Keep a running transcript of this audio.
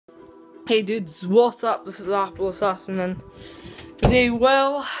Hey dudes, what's up? This is Apple Assassin, and today,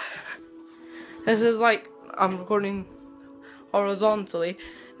 well, this is like, I'm recording horizontally.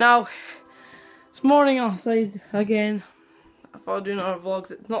 Now, it's morning outside again. I thought I'd do another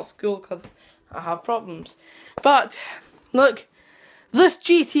vlog. It's not school because I have problems. But, look, this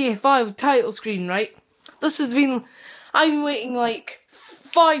GTA 5 title screen, right? This has been, I've been waiting like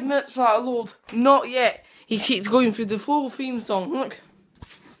 5 minutes for that to load. Not yet. He keeps going through the full theme song. Look.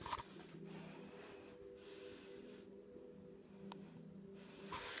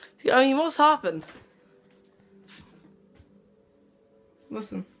 I mean, what's happened?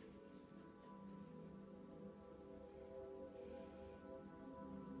 Listen.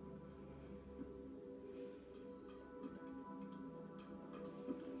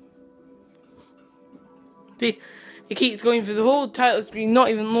 See, it keeps going through the whole title screen, not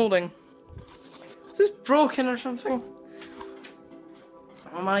even loading. Is this broken or something?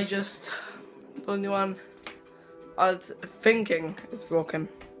 Or am I just the only one I was thinking it's broken?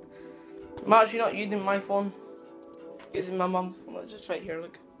 I'm actually not using my phone. It's in my mum's phone. It's just right here,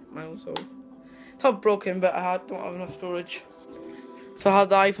 look. My own soul. It's not broken, but I don't have enough storage. So I have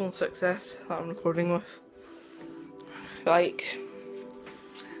the iPhone 6s that I'm recording with. Like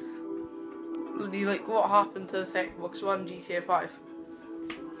what happened to the Xbox One GTA 5?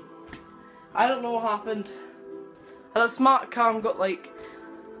 I don't know what happened. And the smart cam got like,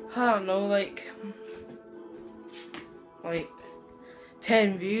 I don't know, like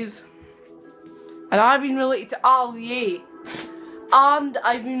 10 views. And I've been related to Ali-A, and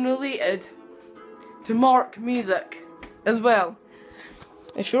I've been related to M3RKMUSIC as well.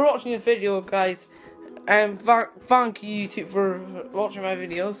 If you're watching this video, guys, thank you YouTube for watching my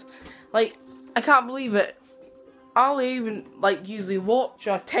videos. Like, I can't believe it. Ali even usually watch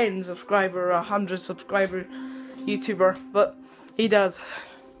a 10 subscriber or 100 subscriber YouTuber, but he does.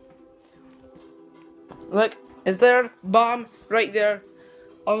 Look, is there? Bam, right there.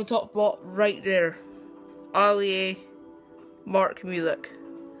 On the top spot, right there, Ali-A, M3RKMUSIC,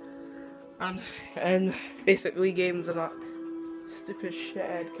 and basically games and that stupid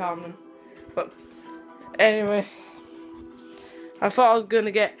shithead Cameron. But anyway, I thought I was gonna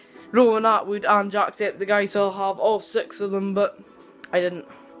get Rowan Atwood and Jacksepticeye, the guys, so I'll have all 6 of them, but I didn't.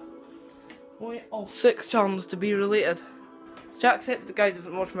 Wait, all 6 channels to be related. Jacksepticeye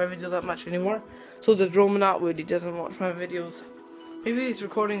doesn't watch my videos that much anymore. So does Rowan Atwood. He doesn't watch my videos. Maybe he's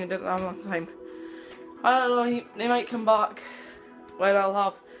recording and doesn't have enough time. I don't know, they might come back when I'll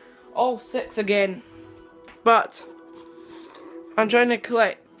have all 6 again. But I'm trying to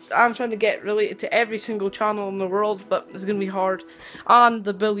get related to every single channel in the world, but it's gonna be hard. And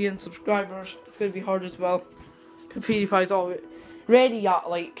the 1 billion subscribers, it's gonna be hard as well. Because PewDiePie's already at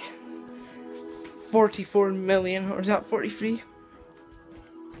like 44 million, or is that 43?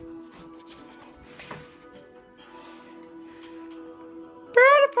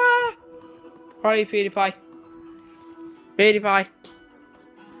 Where are you, PewDiePie? PewDiePie.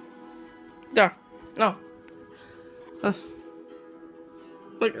 There. No.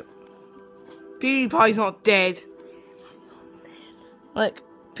 Look. PewDiePie's not dead. Like,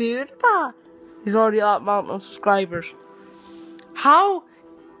 PewDiePie. He's already at that amount of subscribers. How?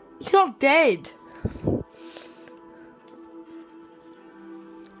 He's not dead. I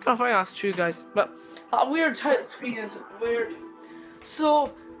don't think that's true, guys. But that weird title screen is weird.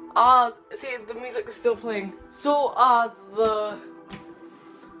 So, see, the music is still playing. So as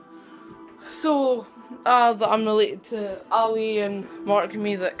I'm related to Ali and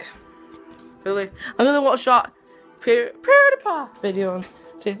M3RKMUSIC. Really, I'm gonna watch that PewDiePie video on.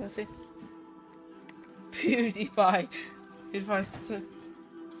 See, let's see. PewDiePie,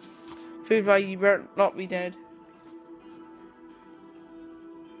 you better not be dead.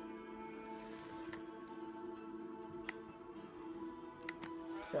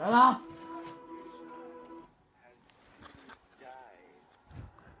 Shut up.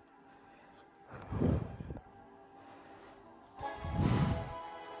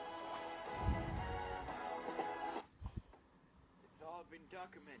 It's all been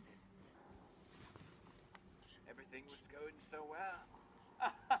documented. Everything was going so well.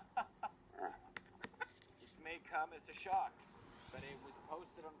 This may come as a shock, but it was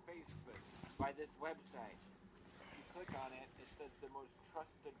posted on Facebook by this website. If you click on it, it says the most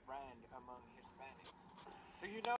trusted brand among Hispanics. So you know